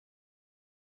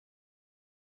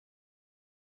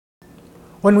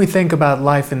When we think about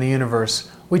life in the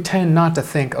universe, we tend not to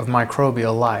think of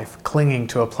microbial life clinging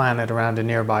to a planet around a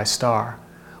nearby star.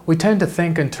 We tend to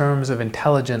think in terms of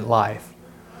intelligent life.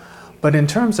 But in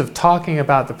terms of talking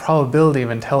about the probability of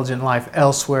intelligent life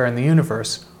elsewhere in the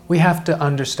universe, we have to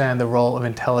understand the role of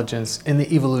intelligence in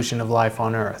the evolution of life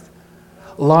on Earth.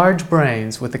 Large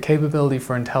brains with the capability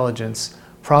for intelligence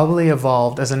probably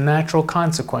evolved as a natural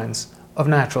consequence of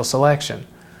natural selection.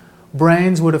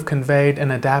 Brains would have conveyed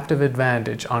an adaptive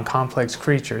advantage on complex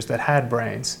creatures that had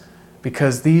brains,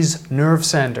 because these nerve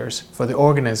centers for the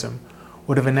organism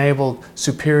would have enabled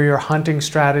superior hunting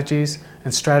strategies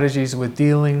and strategies with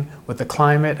dealing with the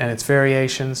climate and its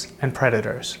variations and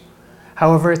predators.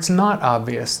 However, it's not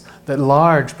obvious that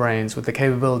large brains with the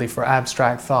capability for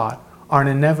abstract thought are an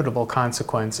inevitable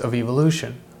consequence of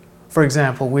evolution. For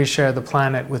example, we share the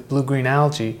planet with blue-green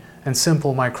algae and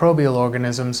simple microbial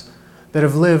organisms that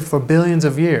have lived for billions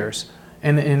of years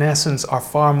and in essence are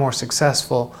far more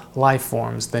successful life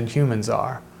forms than humans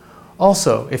are.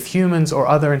 Also, if humans or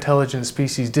other intelligent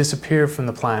species disappear from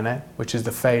the planet, which is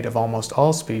the fate of almost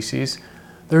all species,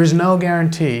 there is no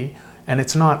guarantee and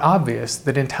it's not obvious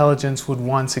that intelligence would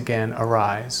once again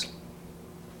arise.